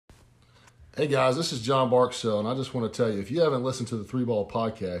Hey guys, this is John Barksdale, and I just want to tell you, if you haven't listened to the Three Ball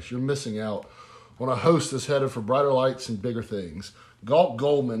Podcast, you're missing out on a host that's headed for brighter lights and bigger things. Galt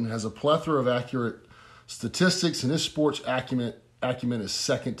Goldman has a plethora of accurate statistics, and his sports acumen is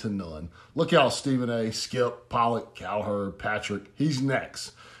second to none. Look out, Stephen A., Skip, Pollock, Cowherd, Patrick. He's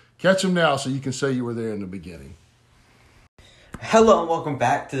next. Catch him now so you can say you were there in the beginning. Hello and welcome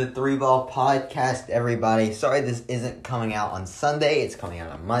back to the Three Ball Podcast, everybody. Sorry this isn't coming out on Sunday. It's coming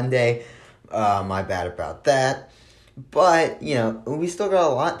out on Monday. My bad about that. But, we still got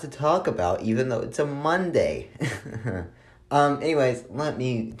a lot to talk about, even though it's a Monday. Anyways, let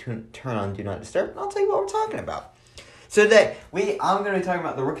me turn on Do Not Disturb, and I'll tell you what we're talking about. So today, I'm going to be talking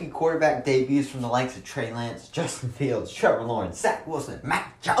about the rookie quarterback debuts from the likes of Trey Lance, Justin Fields, Trevor Lawrence, Zach Wilson,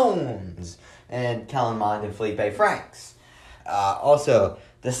 Mac Jones, and Kellen Mond and Felipe Franks. Also,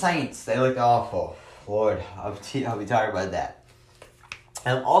 the Saints, they look awful. Lord, I'll be talking about that.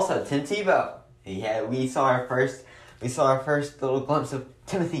 And also, Tim Tebow. We saw our first little glimpse of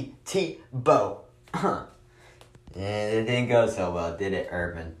Timothy Tebow. And it didn't go so well, did it,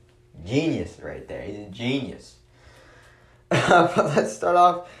 Urban? Genius right there. He's a genius. But let's start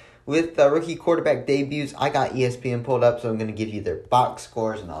off with the rookie quarterback debuts. I got ESPN pulled up, so I'm going to give you their box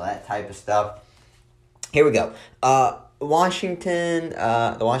scores and all that type of stuff. Here we go. The Washington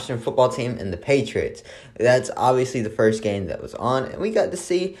football team and the Patriots. That's obviously the first game that was on, and we got to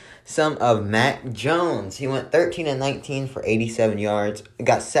see some of Mac Jones. He went 13-19 for 87 yards,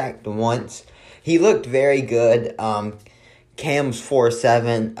 got sacked once. He looked very good. Cam's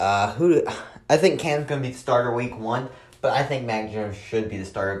 4-7. I think Cam's going to be the starter week 1, but I think Mac Jones should be the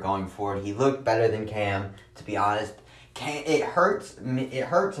starter going forward. He looked better than Cam, to be honest. It hurts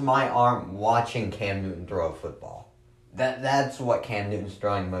my arm watching Cam Newton throw a football. That's what Cam Newton's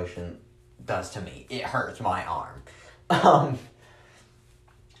throwing motion does to me. It hurts my arm.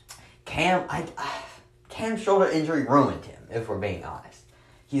 Cam's shoulder injury ruined him, if we're being honest.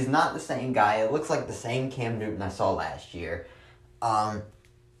 He's not the same guy. It looks like the same Cam Newton I saw last year.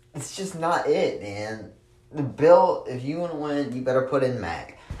 It's just not it, man. The Bill, if you want to win, you better put in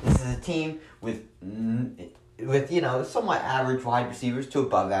Mac. This is a team with somewhat average wide receivers to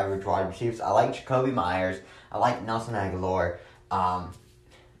above average wide receivers. I like Jacoby Myers. I like Nelson Aguilar.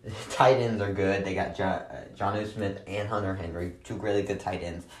 Tight ends are good. They got Jonnu Smith and Hunter Henry, two really good tight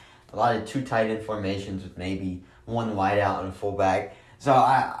ends. A lot of two tight end formations with maybe one wide out and a fullback. So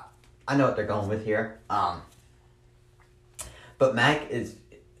I know what they're going with here. But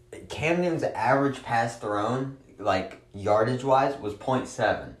Cam Newton's average pass thrown, like yardage wise, was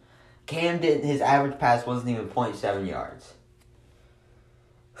 0.7. His average pass wasn't even 0.7 yards.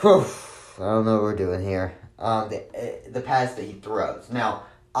 Whew, I don't know what we're doing here. The pass that he throws. Now,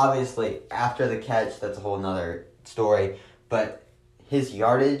 obviously, after the catch, that's a whole nother story. But his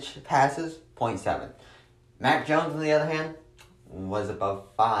yardage passes, 0.7. Mac Jones, on the other hand, was above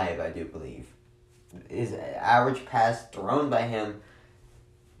 5, I do believe. His average pass thrown by him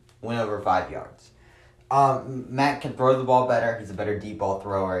went over 5 yards. Mac can throw the ball better. He's a better deep ball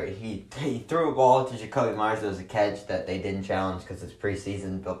thrower. He threw a ball to Jacoby Myers. There was a catch that they didn't challenge because it's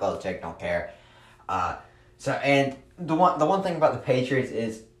preseason. Bill Belichick don't care. And the one thing about the Patriots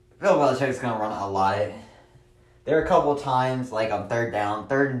is Bill Belichick's going to run a lot. There are a couple of times, like on third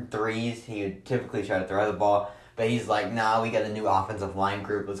and threes, he would typically try to throw the ball. But he's like, nah, we got a new offensive line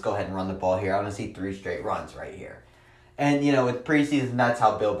group. Let's go ahead and run the ball here. I want to see 3 straight runs right here. And, with preseason, that's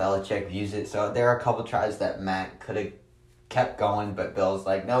how Bill Belichick views it. So there are a couple tries that Mac could have kept going, but Bill's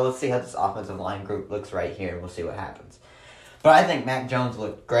like, no, let's see how this offensive line group looks right here, and we'll see what happens. But I think Mac Jones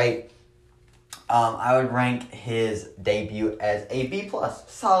looked great. I would rank his debut as a B+,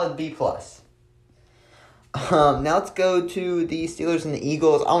 solid B+. Now let's go to the Steelers and the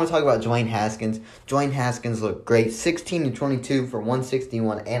Eagles. I want to talk about Dwayne Haskins. Dwayne Haskins looked great. 16-22 for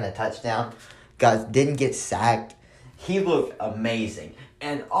 161 and a touchdown. Guys, didn't get sacked. He looked amazing.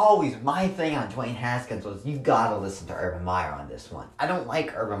 And always, my thing on Dwayne Haskins was, you gotta listen to Urban Meyer on this one. I don't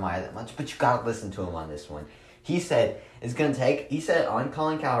like Urban Meyer that much, but you gotta listen to him on this one. He said on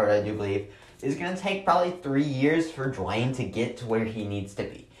Colin Cowherd, I do believe, it's gonna take probably 3 years for Dwayne to get to where he needs to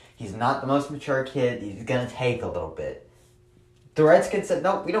be. He's not the most mature kid. He's gonna take a little bit. The Redskins said,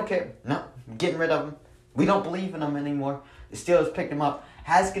 no, we don't care. No, getting rid of him. We don't believe in him anymore. The Steelers picked him up.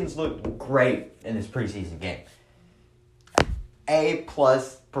 Haskins looked great in this preseason game. A+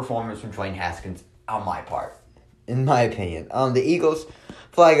 performance from Dwayne Haskins on my part, in my opinion. The Eagles,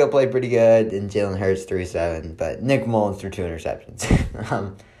 Flacco played pretty good, and Jalen Hurts threw 7, but Nick Mullins threw 2 interceptions.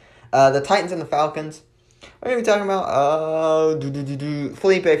 The Titans and the Falcons, what are we talking about?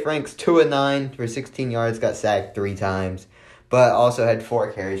 Felipe Franks, 2-9 for 16 yards, got sacked 3 times. but also had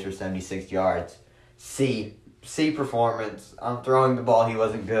 4 carries for 76 yards. C performance. Throwing the ball, he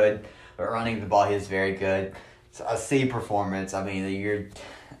wasn't good, but running the ball, he was very good. So a C performance. I mean,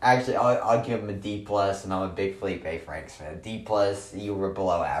 I'll give him a D plus, and I'm a big Felipe Franks fan. D plus, you were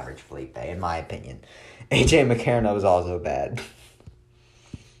below average, Felipe, in my opinion. AJ McCarron was also bad.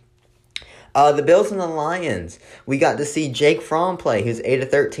 The Bills and the Lions. We got to see Jake Fromm play. He was 8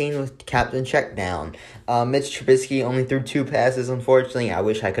 of 13 with captain check down. Mitch Trubisky only threw 2 passes, unfortunately. I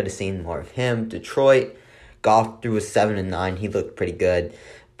wish I could have seen more of him. Detroit, Goff threw a 7 and 9. He looked pretty good.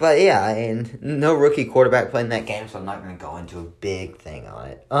 But yeah, and no rookie quarterback playing that game, so I'm not going to go into a big thing on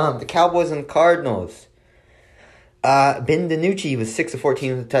it. The Cowboys and Cardinals. Ben DiNucci was 6 of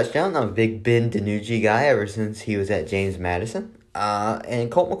 14 with a touchdown. I'm a big Ben DiNucci guy ever since he was at James Madison.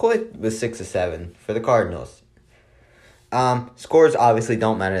 And Colt McCoy was 6 of 7 for the Cardinals. Scores obviously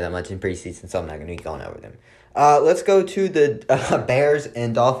don't matter that much in preseason, so I'm not going to be going over them. Let's go to the Bears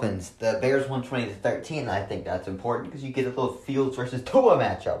and Dolphins. The Bears won 20-13. I think that's important because you get a little Fields versus Tua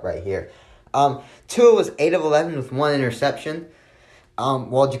matchup right here. Tua was 8 of 11 with 1 interception,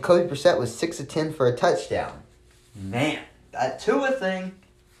 while Jacoby Brissett was 6 of 10 for a touchdown. Man, that Tua thing,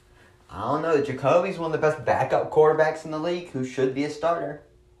 I don't know. Jacoby's one of the best backup quarterbacks in the league who should be a starter.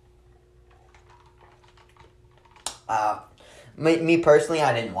 Me personally,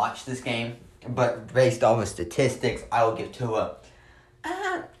 I didn't watch this game. But based off of statistics, I will give Tua,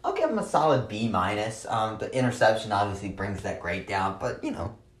 I'll give him a solid B-. The interception obviously brings that grade down. But, 8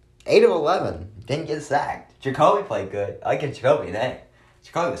 of 11. Didn't get sacked. Jacoby played good. I give Jacoby an A.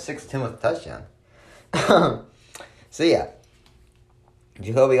 Jacoby was 6 of 10 with a touchdown. So, yeah.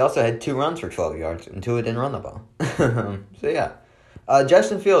 Jacoby also had 2 runs for 12 yards, and Tua didn't run the ball. So, yeah.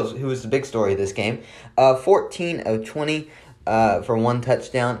 Justin Fields, who was the big story of this game, 14 of 20 for 1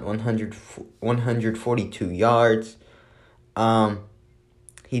 touchdown, 142 yards.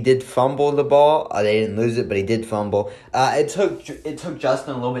 He did fumble the ball. They didn't lose it, but he did fumble. It took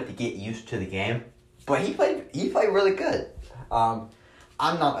Justin a little bit to get used to the game, but he played really good. I'm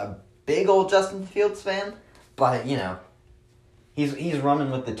not a big old Justin Fields fan, but he's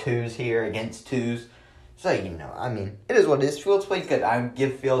running with the 2s here against 2s. So, it is what it is. Fields played good. I would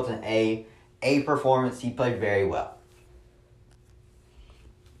give Fields an A performance. He played very well.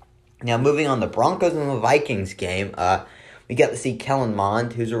 Now, moving on, the Broncos and the Vikings game. We got to see Kellen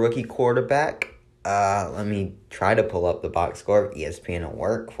Mond, who's a rookie quarterback. Let me try to pull up the box score. ESPN will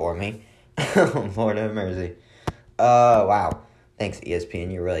work for me. Lord have mercy. Wow. Thanks,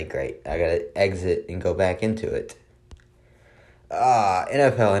 ESPN. You're really great. I got to exit and go back into it.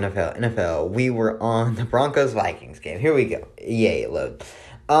 NFL. We were on the Broncos-Vikings game. Here we go. Yay, load.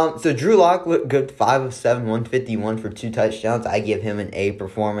 So Drew Lock looked good, 5 of 7, 151 for 2 touchdowns. I give him an A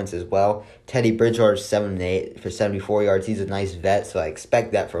performance as well. Teddy Bridgewater, 7 of 8 for 74 yards. He's a nice vet, so I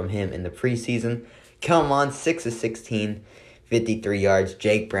expect that from him in the preseason. Come on, 6 of 16, 53 yards.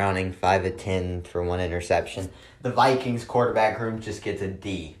 Jake Browning, 5 of 10 for 1 interception. The Vikings quarterback room just gets a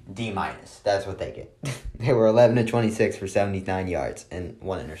D. D-. That's what they get. They were 11 of 26 for 79 yards and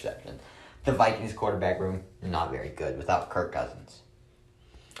 1 interception. The Vikings quarterback room, not very good without Kirk Cousins.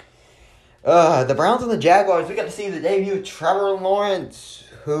 The Browns and the Jaguars, we got to see the debut of Trevor Lawrence,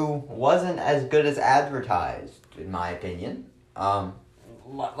 who wasn't as good as advertised, in my opinion.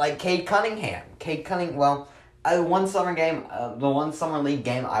 Like Cade Cunningham. The one summer league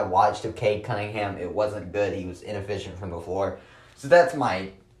game I watched of Cade Cunningham, it wasn't good. He was inefficient from the floor. So that's my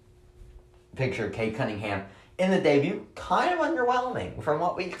picture of Cade Cunningham. In the debut, kind of underwhelming from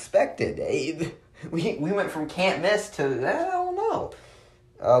what we expected. We went from can't miss to, I don't know.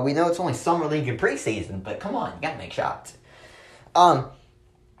 We know it's only summer league and preseason, but come on, you gotta make shots. The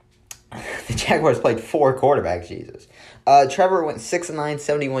Jaguars played 4 quarterbacks, Jesus. Trevor went 6 of 9,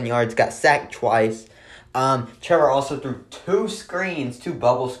 71 yards, got sacked twice. Trevor also threw 2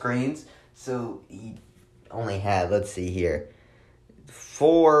 bubble screens, so he only had, let's see here,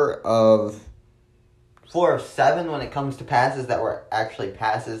 4 of 7 when it comes to passes that were actually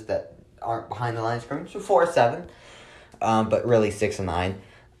passes that aren't behind the line of scrimmage, so 4 of 7, but really 6 of 9.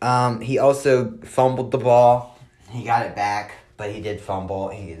 He also fumbled the ball. He got it back, but he did fumble.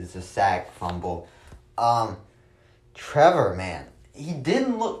 He is a sack fumble. Trevor, man, he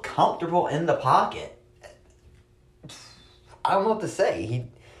didn't look comfortable in the pocket. I don't know what to say. He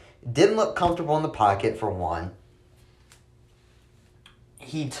didn't look comfortable in the pocket, for one.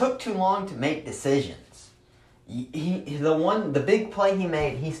 He took too long to make decisions. The big play he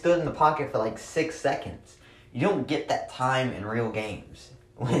made, he stood in the pocket for like 6 seconds. You don't get that time in real games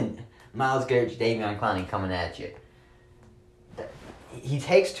when Myles Garrett, Davion Clowney coming at you. He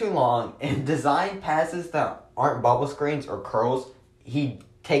takes too long, and design passes that aren't bubble screens or curls, he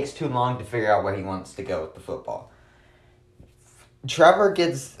takes too long to figure out where he wants to go with the football. Trevor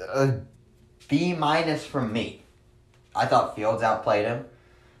gets a B- from me. I thought Fields outplayed him.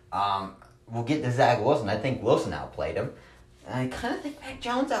 We'll get to Zach Wilson. I think Wilson outplayed him. And I kind of think Mac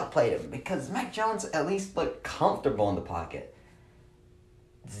Jones outplayed him because Mac Jones at least looked comfortable in the pocket.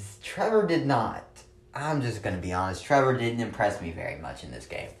 Trevor did not. I'm just going to be honest. Trevor didn't impress me very much in this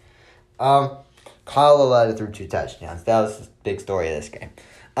game. Kyle Alada threw 2 touchdowns. That was the big story of this game.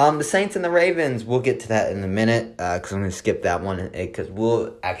 The Saints and the Ravens, we'll get to that in a minute because I'm going to skip that one because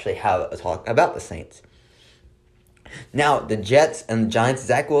we'll actually have a talk about the Saints. Now, the Jets and the Giants,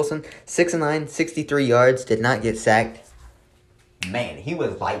 Zach Wilson, 6-9, 63 yards, did not get sacked. Man, he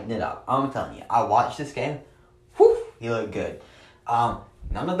was lighting it up. I'm telling you, I watched this game. Whew, he looked good.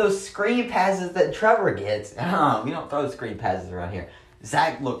 None of those screen passes that Trevor gets. We don't throw screen passes around here.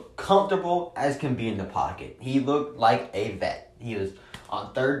 Zach looked comfortable as can be in the pocket. He looked like a vet. He was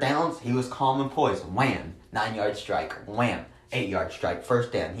on third downs. He was calm and poised. Wham, 9-yard strike. Wham, 8-yard strike.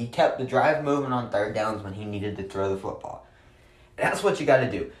 First down. He kept the drive moving on third downs when he needed to throw the football. That's what you got to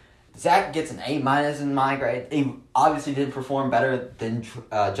do. Zach gets an A- in my grade. He obviously didn't perform better than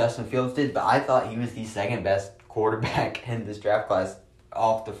Justin Fields did, but I thought he was the second best quarterback in this draft class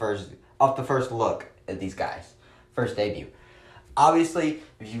off the first look at these guys, first debut. Obviously,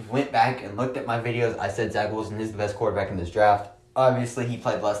 if you went back and looked at my videos, I said Zach Wilson is the best quarterback in this draft. Obviously, he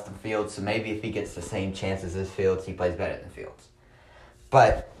played less than Fields, so maybe if he gets the same chances as Fields, he plays better than Fields.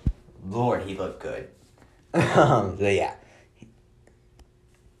 But, Lord, he looked good. So, yeah.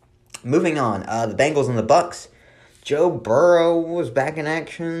 Moving on, the Bengals and the Bucks. Joe Burrow was back in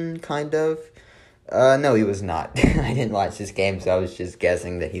action, kind of. No, he was not. I didn't watch this game, so I was just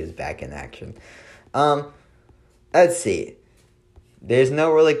guessing that he was back in action. Let's see. There's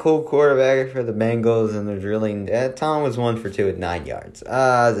no really cool quarterback for the Bengals, and there's really... Tom was 1 for 2 with 9 yards.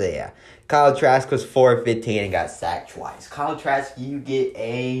 So yeah. Kyle Trask was 4 of 15 and got sacked twice. Kyle Trask, you get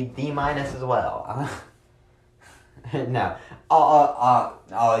a B- as well. No.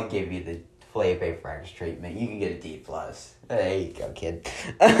 I'll give you the Felipe Franks treatment. You can get a D+. There you go, kid.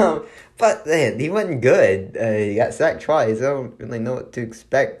 But man, he wasn't good. He got sacked twice. I don't really know what to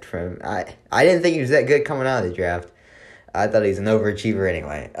expect from him. I didn't think he was that good coming out of the draft. I thought he was an overachiever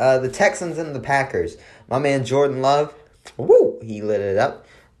anyway. The Texans and the Packers. My man Jordan Love, woo, he lit it up.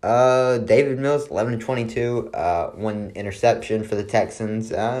 David Mills, 11-22, 1 interception for the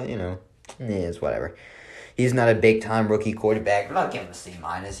Texans. It's whatever. He's not a big-time rookie quarterback, but I'll give him a C-.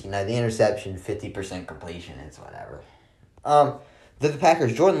 The interception, 50% completion, it's whatever. The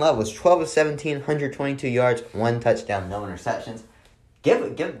Packers, Jordan Love was 12 of 17, 122 yards, 1 touchdown, no interceptions. Give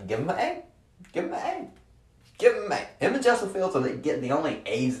him an A. Give him an A. Give him an A. Him and Justin Fields are getting the only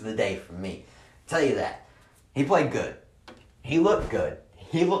A's of the day from me. Tell you that. He played good. He looked good.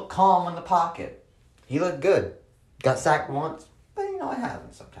 He looked calm in the pocket. He looked good. Got sacked once, but it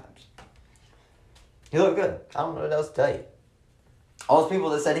happens sometimes. He looked good. I don't know what else to tell you. All those people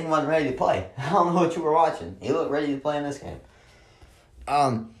that said he wasn't ready to play, I don't know what you were watching. He looked ready to play in this game.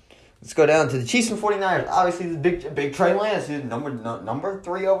 Let's go down to the Chiefs and 49ers. Obviously, the big Trey Lance, who's number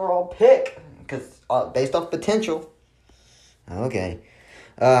 3 overall pick, because based off potential. Okay.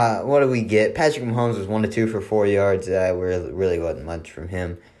 What do we get? Patrick Mahomes was 1-2 for 4 yards. Really wasn't much from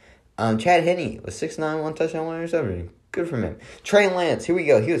him. Chad Henne was 6'9", 1 touchdown, 1 interception. Good for him. Trey Lance, here we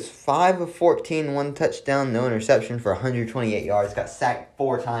go. He was 5 of 14, 1 touchdown, no interception for 128 yards. Got sacked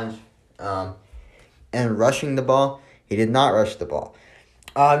 4 times. And rushing the ball, he did not rush the ball.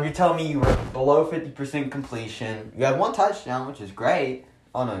 You're telling me you were below 50% completion. You had 1 touchdown, which is great.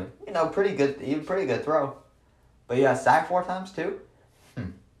 On a pretty good throw. But you got sacked 4 times too.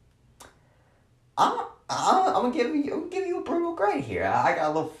 I'm gonna give you a brutal grade here. I got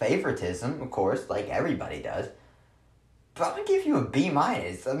a little favoritism, of course, like everybody does. But I'm gonna give you a B-.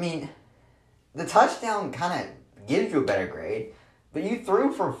 I mean, the touchdown kind of gives you a better grade, but you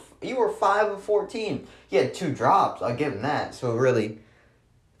were 5 of 14. You had 2 drops. I'll give him that. So really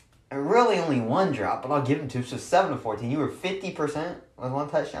only 1 drop, but I'll give him 2. So 7 of 14. You were 50% with 1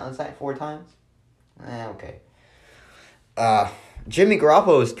 touchdown and sacked 4 times. Okay. Jimmy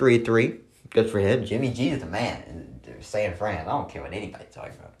Garoppolo was 3-3. Good for him. Jimmy G is the man in San Fran. I don't care what anybody's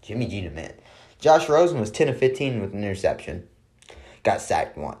talking about. Jimmy G the man. Josh Rosen was 10 of 15 with an interception. Got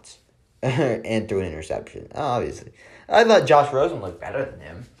sacked once. And threw an interception. Obviously. I thought Josh Rosen looked better than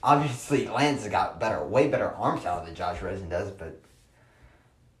him. Obviously, Lance has got way better arm talent than Josh Rosen does, but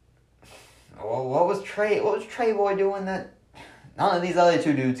what was Trey Boy doing that none of these other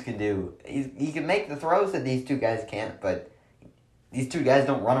 2 dudes can do? He can make the throws that these 2 guys can't, but these 2 guys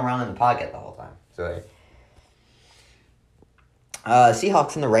don't run around in the pocket the whole time. So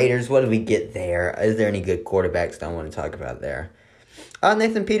Seahawks and the Raiders, what did we get there? Is there any good quarterbacks that I want to talk about there?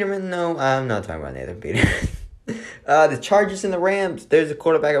 Nathan Peterman? No, I'm not talking about Nathan Peterman. The Chargers and the Rams, there's a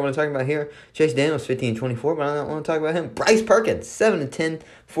quarterback I want to talk about here. Chase Daniels, 15-24, but I don't want to talk about him. Bryce Perkins, 7-10,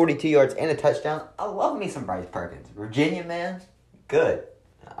 42 yards and a touchdown. I love me some Bryce Perkins. Virginia, man, good.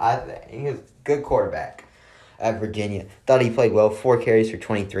 He was a good quarterback at Virginia. Thought he played well, 4 carries for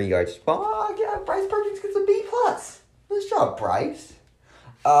 23 yards. Oh, yeah, Bryce Perkins gets a B+. Nice job, Bryce.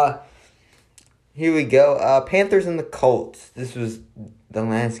 Here we go. Panthers and the Colts. This was the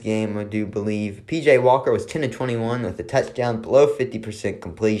last game, I do believe. P.J. Walker was 10-21 with a touchdown, below 50%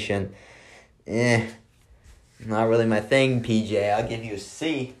 completion. Not really my thing, P.J. I'll give you a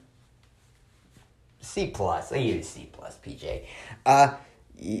C. C+. I'll give you a C+, P.J. I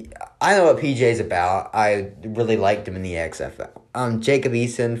know what PJ's about. I really liked him in the XFL. Jacob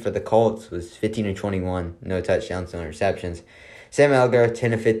Eason for the Colts was 15-21, no touchdowns, no interceptions. Sam Elgar,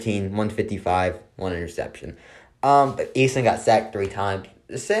 10-15, 155, 1 interception. But Eason got sacked 3 times.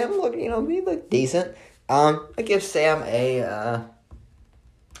 Sam looked, he looked decent. I give Sam a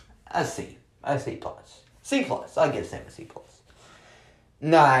C. A C+. C+. I'll give Sam a C+.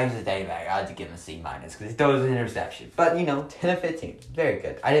 No, he's a day back. I'd have to give him a C- because he throws an interception. But, 10-15. Very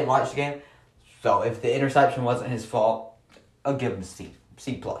good. I didn't watch the game, so if the interception wasn't his fault, I'll give him a C.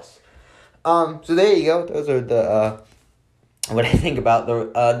 C+. So there you go. Those are the what I think about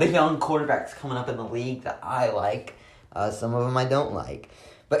the young quarterbacks coming up in the league that I like. Some of them I don't like.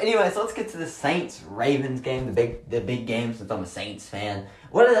 But anyways, let's get to the Saints-Ravens game, the big game since I'm a Saints fan.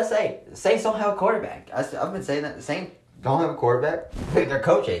 What did I say? The Saints don't have a quarterback. I've been saying that. The Saints don't have a quarterback. Their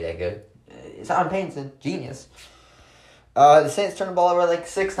coach ain't that good. Sean Payton's a genius. The Saints turned the ball over like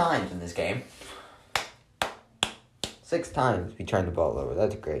 6 times in this game. 6 times we turned the ball over.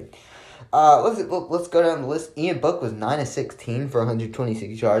 That's great. Let's go down the list. Ian Book was 9-16 for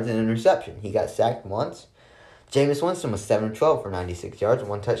 126 yards and an interception. He got sacked once. Jameis Winston was 7-12 for 96 yards,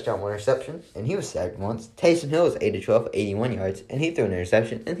 1 touchdown, 1 interception, and he was sacked once. Taysom Hill was 8-12, 81 yards, and he threw an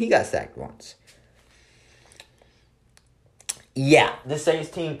interception, and he got sacked once. Yeah, the Saints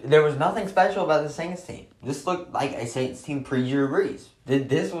team, there was nothing special about the Saints team. This looked like a Saints team pre-Drew Brees.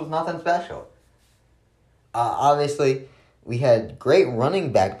 This was nothing special. Obviously, we had great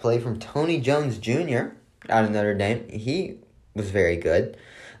running back play from Tony Jones Jr. out of Notre Dame. He was very good.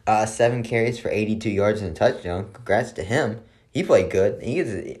 7 carries for 82 yards and a touchdown. Congrats to him. He played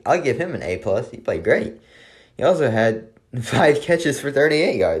good. I'll give him an A+. He played great. He also had 5 catches for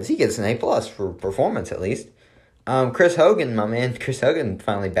 38 yards. He gets an A+ for performance, at least. Chris Hogan, my man,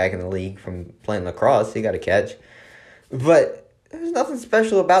 finally back in the league from playing lacrosse. He got a catch. But there's nothing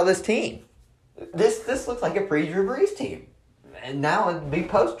special about this team. This looks like a pre-Drew Brees team. And now it'd be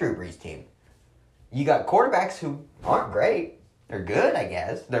post-Drew Brees team. You got quarterbacks who aren't great. They're good, I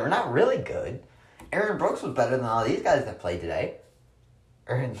guess. They're not really good. Aaron Brooks was better than all these guys that played today.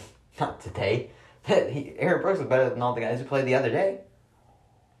 Or, not today. Aaron Brooks was better than all the guys who played the other day.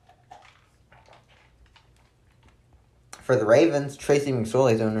 For the Ravens, Tracy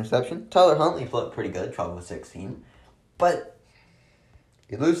McSorley's own interception. Tyler Huntley looked pretty good, 12-16. But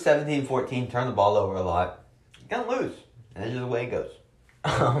you lose 17-14, turn the ball over a lot. You're going to lose. And that's just the way it goes.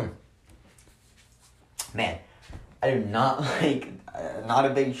 Man, I do not not a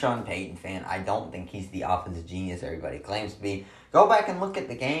big Sean Payton fan. I don't think he's the offensive genius everybody claims to be. Go back and look at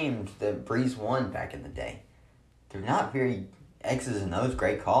the games that Brees won back in the day. They're not very X's and O's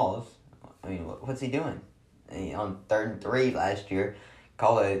great calls. I mean, what's he doing? On 3rd and 3 last year,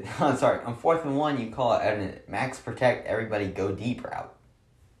 on 4th and 1, you call it a max protect, everybody go deep route.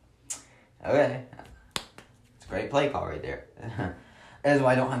 Okay. It's a great play call right there. That's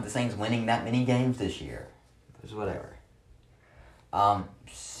why I don't have the Saints winning that many games this year. It's whatever.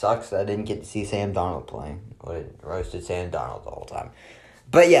 Sucks that I didn't get to see Sam Darnold play. I would have roasted Sam Darnold the whole time.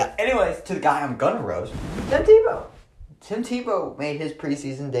 But yeah, anyways, to the guy I'm gonna roast, Tim Tebow. Tim Tebow made his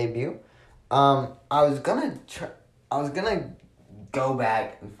preseason debut. I was gonna go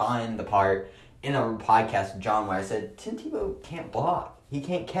back and find the part in a podcast with John where I said Tim Tebow can't block, he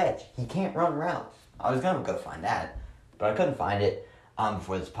can't catch, he can't run routes. I was gonna go find that, but I couldn't find it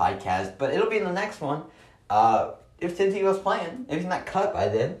before this podcast. But it'll be in the next one. If Tim Tebow's playing, if he's not cut by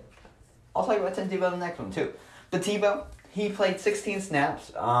then, I'll talk about Tim Tebow in the next one too. But Tebow, he played 16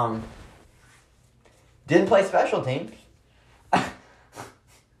 snaps. Didn't play special teams.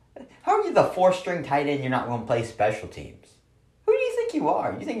 How are you the 4th-string tight end? You're not going to play special teams. Who do you think you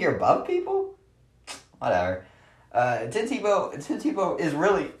are? You think you're above people? Whatever. Tim Tebow is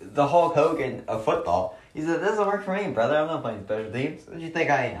really the Hulk Hogan of football. He said, "This doesn't work for me, brother. I'm not playing special teams. What do you think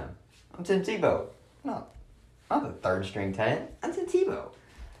I am? I'm Tim Tebow. No, Not the third string tight end. That's Tim Tebow.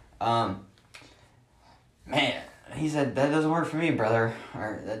 Man, he said, that doesn't work for me, brother.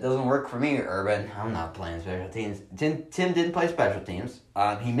 Or, that doesn't work for me, Urban. I'm not playing special teams. Tim didn't play special teams.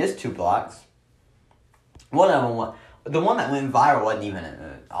 He missed 2 blocks. One of them, the one that went viral wasn't even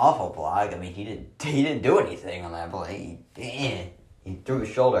an awful block. I mean, he didn't do anything on that play. He threw his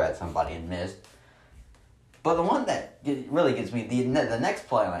shoulder at somebody and missed. But the one that really gets me, the next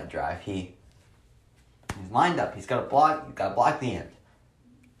play on that drive, he's lined up. He's got to block the end.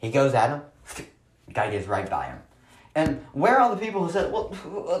 He goes at him. The guy gets right by him. And where are all the people who said, well,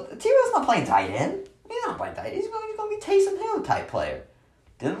 Tebow's not playing tight end. He's not playing tight end. He's going to be Taysom Hill type player.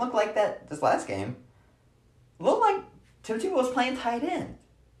 Didn't look like that this last game. Looked like Tim Tebow was playing tight end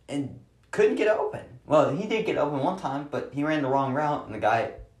and couldn't get open. Well, he did get open one time, but he ran the wrong route, and the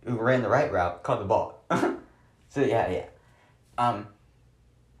guy who ran the right route caught the ball. So, yeah.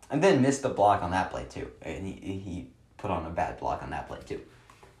 And then missed the block on that play, too. And he put on a bad block on that play, too.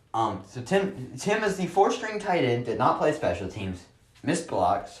 So Tim is the 4th-string tight end, did not play special teams, missed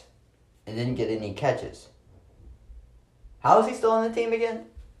blocks, and didn't get any catches. How is he still on the team again?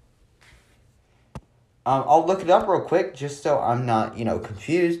 I'll look it up real quick just so I'm not,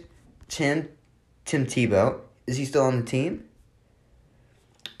 confused. Tim Tebow, is he still on the team?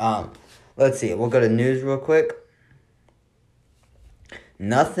 Let's see. We'll go to news real quick.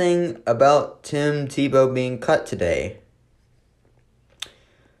 Nothing about Tim Tebow being cut today.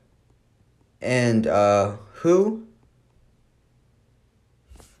 And, who?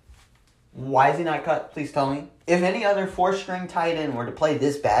 Why is he not cut? Please tell me. If any other 4th-string tight end were to play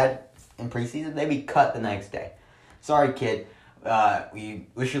this bad in preseason, they'd be cut the next day. Sorry, kid. We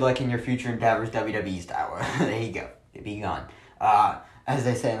wish you luck in your future endeavors, WWE style. There you go. Be gone. As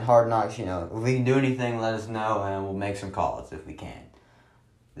they say in Hard Knocks, if we can do anything, let us know, and we'll make some calls if we can.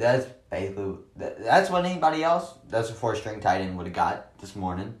 That's basically, that's what anybody else, that's a 4th-string tight end would have got this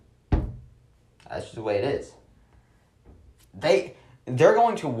morning. That's just the way it is. They're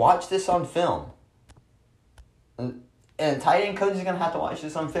going to watch this on film. And tight end coach is going to have to watch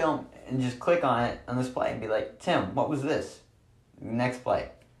this on film and just click on it on this play and be like, Tim, what was this? Next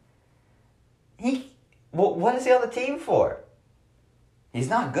play. What is he on the team for? He's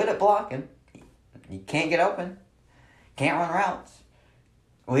not good at blocking. He can't get open. Can't run routes.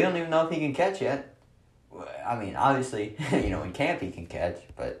 We don't even know if he can catch yet. I mean, obviously, in camp he can catch,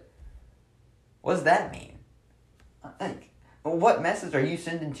 but what does that mean? What message are you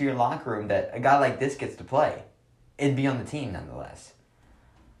sending to your locker room that a guy like this gets to play and be on the team nonetheless?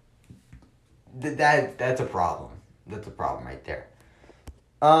 That's a problem. That's a problem right there.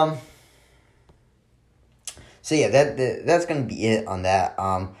 So yeah, that's gonna be it on that.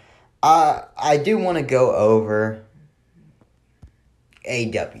 I do want to go over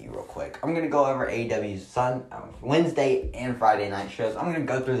AEW real quick. I'm gonna go over AEW's Wednesday and Friday night shows. I'm gonna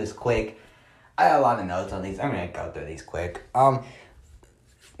go through this quick. I have a lot of notes on these. I'm going to go through these quick.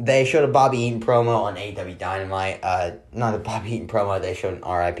 They showed a Bobby Eaton promo on AEW Dynamite. Not a Bobby Eaton promo. They showed an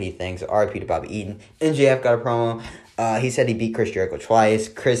RIP thing. So RIP to Bobby Eaton. MJF got a promo. He said he beat Chris Jericho twice.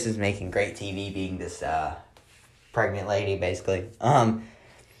 Chris is making great TV being this pregnant lady, basically.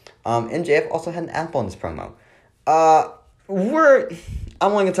 MJF also had an apple in this promo.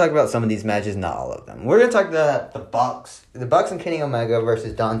 I'm only going to talk about some of these matches, not all of them. We're going to talk about the Bucks. The Bucks and Kenny Omega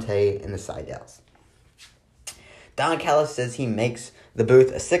versus Dante and the Seidels. Don Callis says he makes the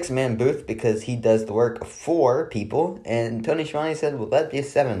booth a 6-man booth because he does the work of 4 people. And Tony Schiavone said, well, that'd be a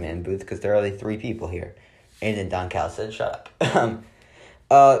 7-man booth because there are only 3 people here. And then Don Callis said, shut up.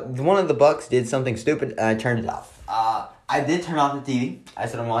 One of the Bucks did something stupid, and I turned it off. I did turn off the TV. I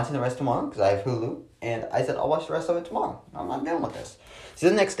said I'm watching the rest tomorrow because I have Hulu. And I said I'll watch the rest of it tomorrow. I'm not dealing with this. So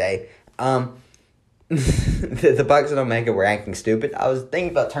the next day, the Bucks and Omega were acting stupid. I was thinking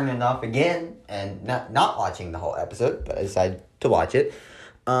about turning it off again and not watching the whole episode, but I decided to watch it.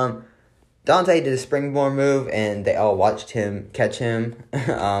 Dante did a springboard move, and they all watched him catch him.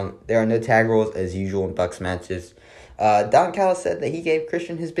 There are no tag rules as usual in Bucks matches. Don Callis said that he gave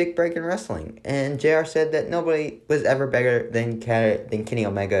Christian his big break in wrestling, and JR said that nobody was ever better than Kenny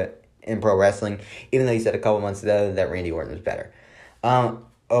Omega in pro wrestling, even though he said a couple months ago that Randy Orton was better.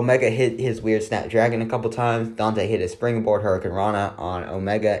 Omega hit his weird Snapdragon a couple times. Dante hit his springboard Hurricane Rana on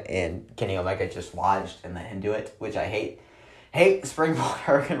Omega, and Kenny Omega just watched and let him do it, which I hate. Hate springboard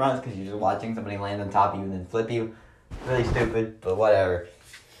Hurricane Ranas because you're just watching somebody land on top of you and then flip you. Really stupid, but whatever.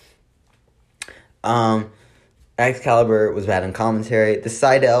 Excalibur was bad on commentary. The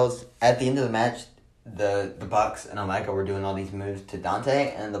Seidels, at the end of the match, the Bucks and Omega were doing all these moves to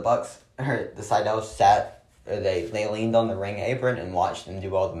Dante, and the Seidels sat, they leaned on the ring apron and watched them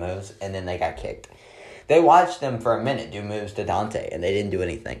do all the moves, and then they got kicked. They watched them for a minute do moves to Dante, and they didn't do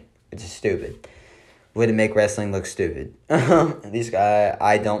anything. It's just stupid. Way to make wrestling look stupid. These guys,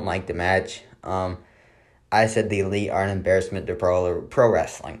 I don't like the match. I said the Elite are an embarrassment to pro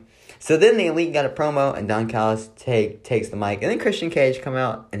wrestling. So then the Elite got a promo, and Don Callis takes the mic. And then Christian Cage come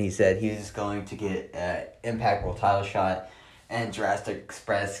out, and he said he's going to get an Impact World title shot, and Jurassic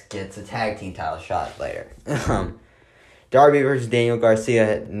Express gets a tag team title shot later. Darby versus Daniel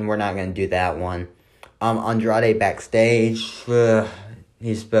Garcia, and we're not going to do that one. Andrade backstage,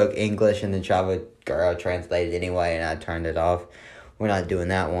 he spoke English, and then Chavo Guerrero translated anyway, and I turned it off. We're not doing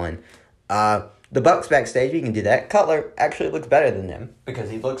that one. The Bucks backstage, you can do that. Cutler actually looks better than them because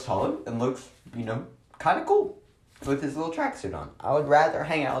he looks taller and looks, kind of cool with his little tracksuit on. I would rather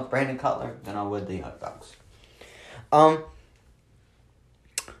hang out with Brandon Cutler than I would the Young Bucks.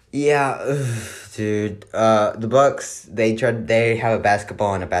 Dude. The Bucks, they have a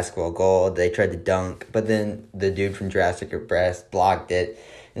basketball and a basketball goal. They tried to dunk, but then the dude from Jurassic Express blocked it.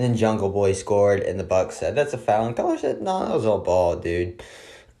 And then Jungle Boy scored, and the Bucks said, that's a foul. And Cutler said, no, that was all ball, dude.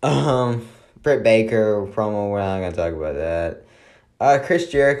 Britt Baker promo, we're not going to talk about that. Chris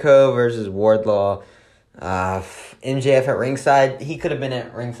Jericho versus Wardlow. MJF at ringside. He could have been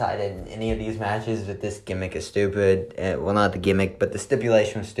at ringside in any of these matches, but this gimmick is stupid. Well, not the gimmick, but the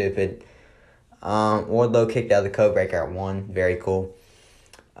stipulation was stupid. Wardlow kicked out of the code breaker at 1. Very cool.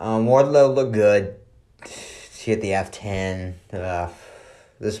 Wardlow looked good. She hit the F10.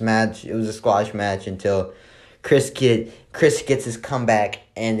 This match, it was a squash match until Chris gets his comeback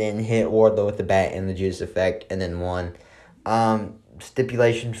and then hit Wardlow with the bat and the Judas effect and then won.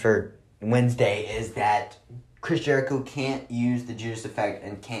 Stipulation for Wednesday is that Chris Jericho can't use the Judas effect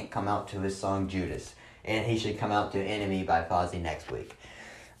and can't come out to his song Judas. And he should come out to Enemy by Fozzy next week.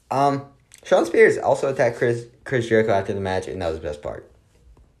 Shawn Spears also attacked Chris Jericho after the match, and that was the best part.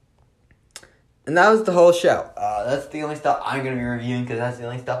 And that was the whole show. That's the only stuff I'm going to be reviewing because that's the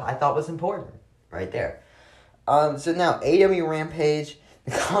only stuff I thought was important right there. So now, AEW Rampage,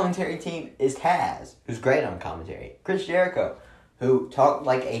 the commentary team is Taz, who's great on commentary. Chris Jericho, who talked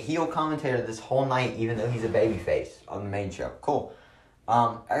like a heel commentator this whole night, even though he's a babyface on the main show. Cool.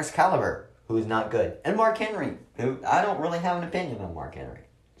 Excalibur, who is not good. And Mark Henry, who I don't really have an opinion on Mark Henry.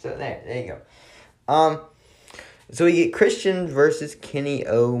 So there you go. So we get Christian versus Kenny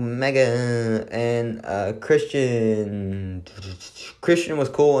Omega, and Christian was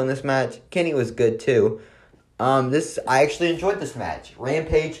cool in this match. Kenny was good too. I actually enjoyed this match.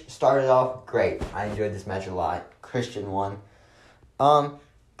 Rampage started off great. I enjoyed this match a lot. Christian won.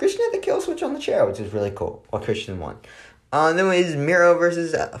 Christian had the kill switch on the chair, which is really cool. While Christian won. Then it was Miro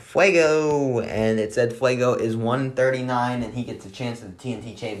versus Fuego, and it said Fuego is 139, and he gets a chance at the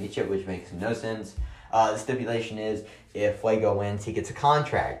TNT Championship, which makes no sense. The stipulation is if Fuego wins, he gets a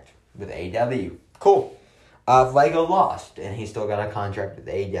contract with AEW. Cool. Fuego lost, and he still got a contract with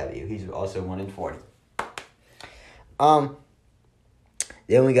AEW. He's also 1-40.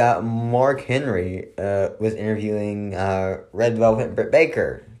 Then we got Mark Henry was interviewing Red Velvet and Britt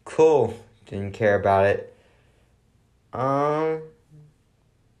Baker. Cool. Didn't care about it.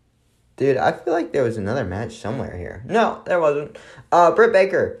 Dude, I feel like there was another match somewhere here. No, there wasn't. Britt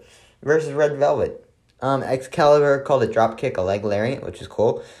Baker versus Red Velvet. Excalibur called a dropkick a leg lariat, which is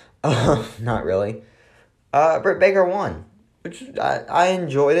cool. Not really. Britt Baker won, which I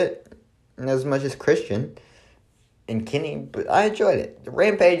enjoyed it as much as Christian and Kenny, but I enjoyed it.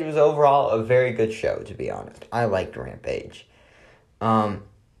 Rampage was overall a very good show, to be honest. I liked Rampage. The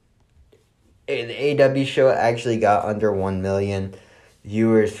AEW show actually got under 1 million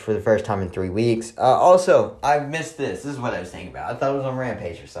viewers for the first time in 3 weeks. Also, I missed this. This is what I was thinking about. I thought it was on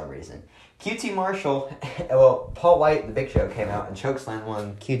Rampage for some reason. QT Marshall, Paul White, the Big Show, came out and chokeslammed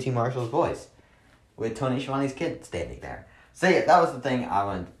one QT Marshall's voice with Tony Schiavone's kid standing there. So yeah, that was the thing I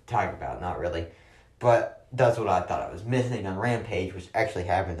wanted to talk about. Not really, but that's what I thought I was missing on Rampage, which actually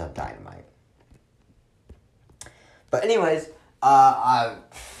happened on Dynamite. But anyways, I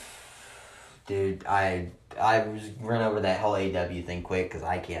was run over that whole AEW thing quick because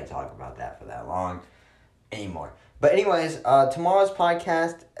I can't talk about that for that long anymore. But anyways, tomorrow's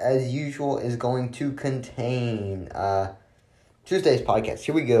podcast, as usual, is going to contain Tuesday's podcast.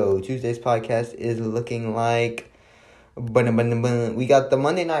 Here we go. Tuesday's podcast is looking like we got the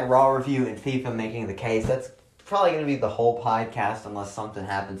Monday Night Raw review and FIFA making the case. That's probably going to be the whole podcast unless something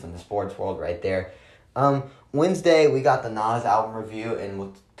happens in the sports world right there. Wednesday, we got the Nas album review, and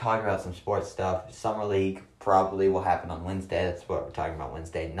we'll talk about some sports stuff. Summer League probably will happen on Wednesday. That's what we're talking about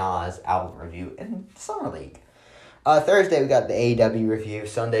Wednesday. Nas album review and Summer League. Thursday, we got the AEW review.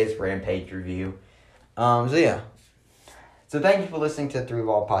 Sunday's Rampage review. So, yeah. So, thank you for listening to the 3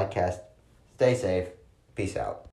 Ball Podcast. Stay safe. Peace out.